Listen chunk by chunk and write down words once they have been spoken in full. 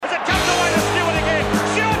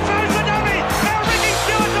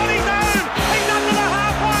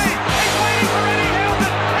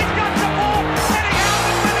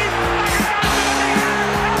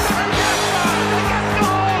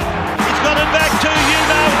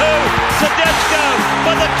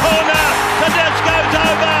corner. Tedesco's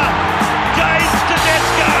over. James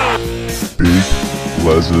Tedesco. Big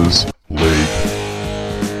Les's League.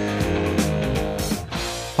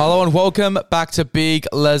 Hello and welcome back to Big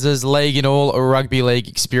Les's League and all rugby league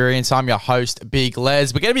experience. I'm your host, Big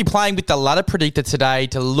Les. We're going to be playing with the ladder predictor today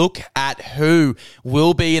to look at who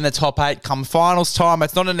will be in the top 8 come finals time.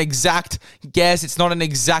 It's not an exact guess. It's not an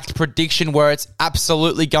exact prediction where it's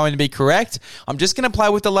absolutely going to be correct. I'm just going to play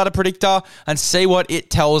with the ladder predictor and see what it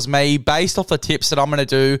tells me based off the tips that I'm going to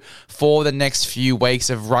do for the next few weeks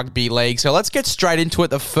of rugby league. So let's get straight into it.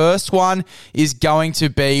 The first one is going to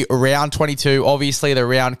be round 22, obviously the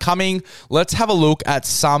round coming. Let's have a look at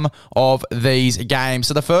some of these games.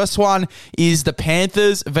 So the first one is the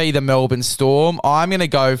Panthers v the Melbourne Storm. I'm going to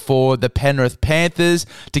go for the Penrith Panthers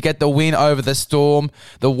to get the win over the Storm.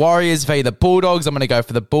 The Warriors v the Bulldogs. I'm going to go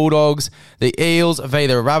for the Bulldogs. The Eels v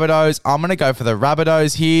the Rabbitohs. I'm going to go for the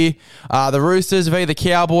Rabbitohs here. The Roosters v the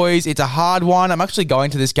Cowboys. It's a hard one. I'm actually going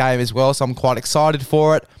to this game as well, so I'm quite excited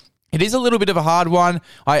for it. It is a little bit of a hard one.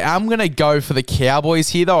 I am going to go for the Cowboys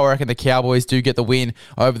here, though. I reckon the Cowboys do get the win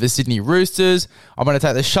over the Sydney Roosters. I'm going to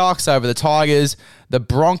take the Sharks over the Tigers, the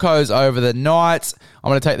Broncos over the Knights. I'm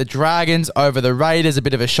going to take the Dragons over the Raiders. A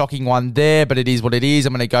bit of a shocking one there, but it is what it is.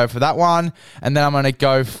 I'm going to go for that one. And then I'm going to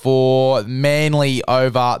go for Manly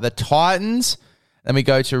over the Titans. Then we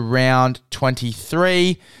go to round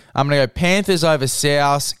 23. I'm going to go Panthers over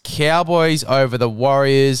South, Cowboys over the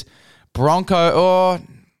Warriors,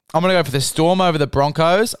 I'm going to go for the Storm over the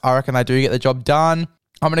Broncos. I reckon they do get the job done.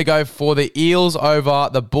 I'm going to go for the Eels over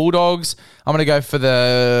the Bulldogs. I'm going to go for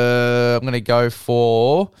the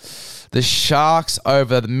Sharks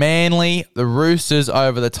over the Manly, the Roosters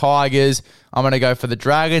over the Tigers. I'm going to go for the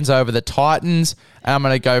Dragons over the Titans. And I'm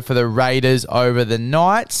going to go for the Raiders over the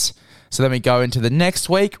Knights. So then we go into the next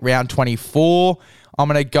week, round 24. I'm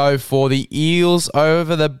going to go for the Eels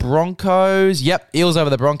over the Broncos. Yep, Eels over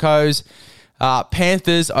the Broncos.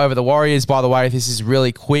 Panthers over the Warriors. By the way, this is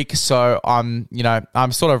really quick, so I'm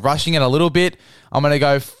sort of rushing it a little bit. I'm going to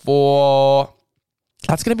go for...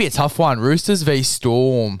 That's going to be a tough one. Roosters v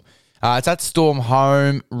Storm. It's at Storm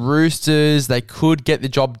home. Roosters, they could get the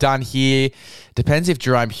job done here. Depends if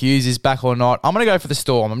Jerome Hughes is back or not. I'm going to go for the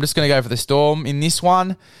Storm. I'm just going to go for the Storm in this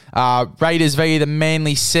one. Raiders v the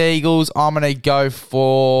Manly Seagulls. I'm going to go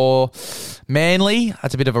for Manly.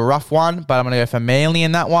 That's a bit of a rough one, but I'm going to go for Manly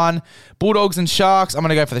in that one. Bulldogs and Sharks. I'm going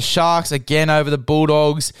to go for the Sharks again over the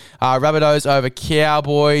Bulldogs. Rabbitohs over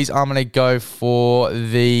Cowboys. I'm going to go for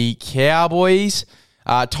the Cowboys.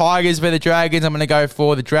 Tigers v the Dragons, I'm going to go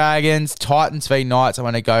for the Dragons. Titans v Knights, I'm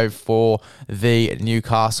going to go for the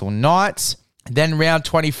Newcastle Knights. Then round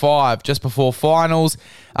 25, just before finals.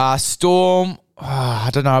 Storm, I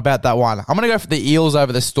don't know about that one. I'm going to go for the Eels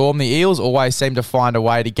over the Storm. The Eels always seem to find a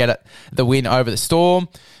way to get the win over the Storm.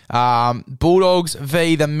 Bulldogs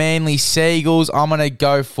v the Manly Seagulls. I'm going to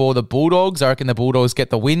go for the Bulldogs. I reckon the Bulldogs get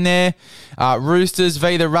the win there. Roosters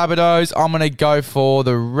v the Rabbitohs. I'm going to go for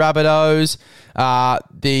the Rabbitohs.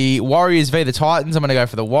 The Warriors v the Titans. I'm going to go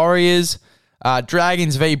for the Warriors.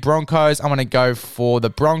 Dragons v Broncos. I'm going to go for the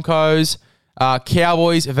Broncos.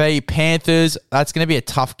 Cowboys v Panthers. That's going to be a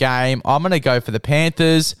tough game. I'm going to go for the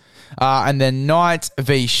Panthers. And then Knights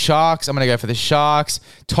v Sharks. I'm going to go for the Sharks.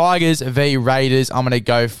 Tigers v Raiders. I'm going to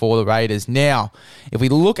go for the Raiders. Now, if we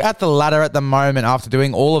look at the ladder at the moment after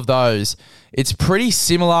doing all of those, it's pretty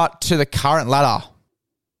similar to the current ladder.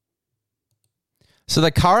 So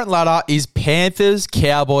the current ladder is Panthers,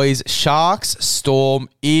 Cowboys, Sharks, Storm,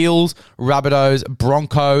 Eels, Rabbitohs,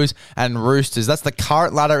 Broncos, and Roosters. That's the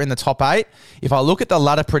current ladder in the top 8. If I look at the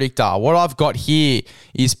ladder predictor, what I've got here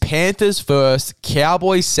is Panthers first,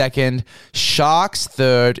 Cowboys second, Sharks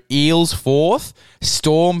third, Eels fourth,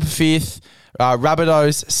 Storm fifth,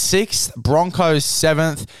 Rabbitohs 6th, Broncos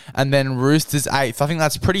 7th, and then Roosters 8th. I think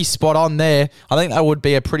that's pretty spot on there. I think that would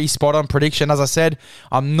be a pretty spot on prediction. As I said,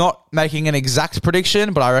 I'm not making an exact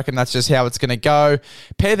prediction, but I reckon that's just how it's going to go.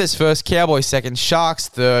 Panthers first, Cowboys second, Sharks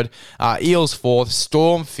third, Eels 4th,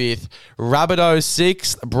 Storm 5th, Rabbitohs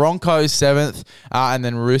 6th, Broncos 7th, and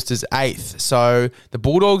then Roosters 8th. So the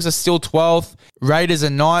Bulldogs are still 12th, Raiders are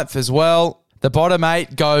 9th as well. The bottom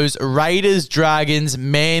 8 goes Raiders, Dragons,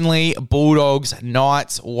 Manly, Bulldogs,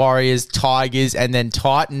 Knights, Warriors, Tigers, and then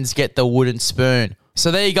Titans get the wooden spoon. So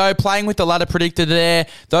there you go, playing with the ladder predictor there.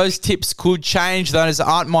 Those tips could change. Those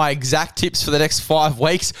aren't my exact tips for the next 5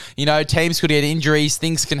 weeks. You know, teams could get injuries,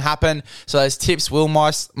 things can happen. So those tips will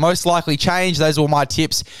most likely change. Those were my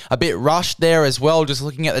tips. A bit rushed there as well, just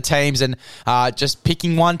looking at the teams and just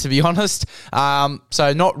picking one, to be honest.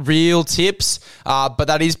 So not real tips, but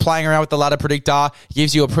that is playing around with the ladder predictor.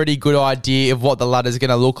 Gives you a pretty good idea of what the ladder is going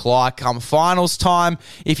to look like come finals time.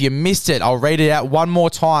 If you missed it, I'll read it out one more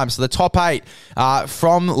time. So the top 8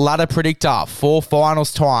 from ladder predictor for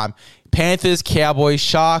finals time: Panthers, Cowboys,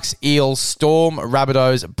 Sharks, Eels, Storm,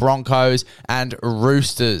 Rabbitohs, Broncos, and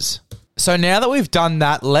Roosters. So now that we've done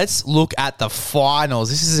that, let's look at the finals.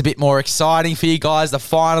 This is a bit more exciting for you guys. The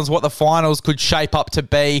finals, what the finals could shape up to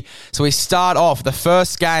be. So we start off the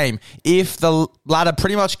first game. If the ladder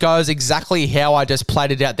pretty much goes exactly how I just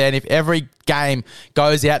played it out then, if every game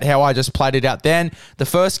goes out how I just played it out then, the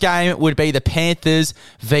first game would be the Panthers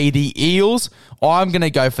v the Eels. I'm going to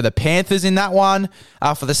go for the Panthers in that one.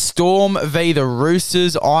 For the Storm v the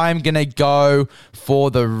Roosters, I'm going to go for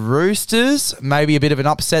the Roosters. Maybe a bit of an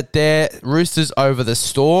upset there. Roosters over the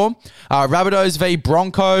Storm. Rabbitohs v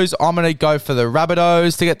Broncos, I'm going to go for the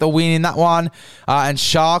Rabbitohs to get the win in that one. And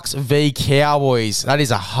Sharks v Cowboys. That is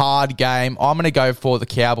a hard game. I'm going to go for the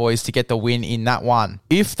Cowboys to get the win in that one.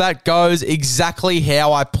 If that goes exactly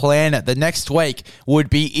how I plan it, the next week would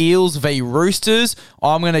be Eels v Roosters.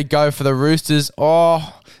 I'm going to go for the Roosters.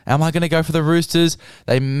 Oh, am I going to go for the Roosters?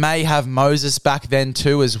 They may have Moses back then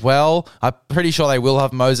too as well. I'm pretty sure they will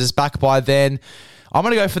have Moses back by then. I'm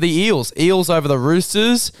going to go for the Eels. Eels over the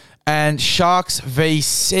Roosters. And Sharks v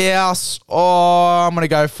South. Oh, I'm going to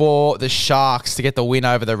go for the Sharks to get the win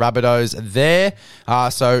over the Rabbitohs there.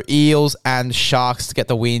 So Eels and Sharks to get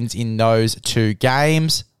the wins in those 2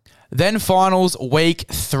 games. Then finals week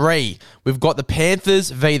 3. We've got the Panthers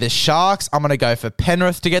v the Sharks. I'm going to go for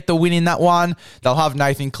Penrith to get the win in that one. They'll have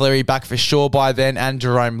Nathan Cleary back for sure by then and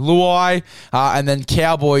Jerome Luai. And then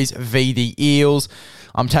Cowboys v the Eels.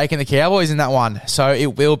 I'm taking the Cowboys in that one. So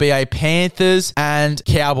it will be a Panthers and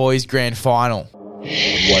Cowboys grand final.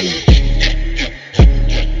 One.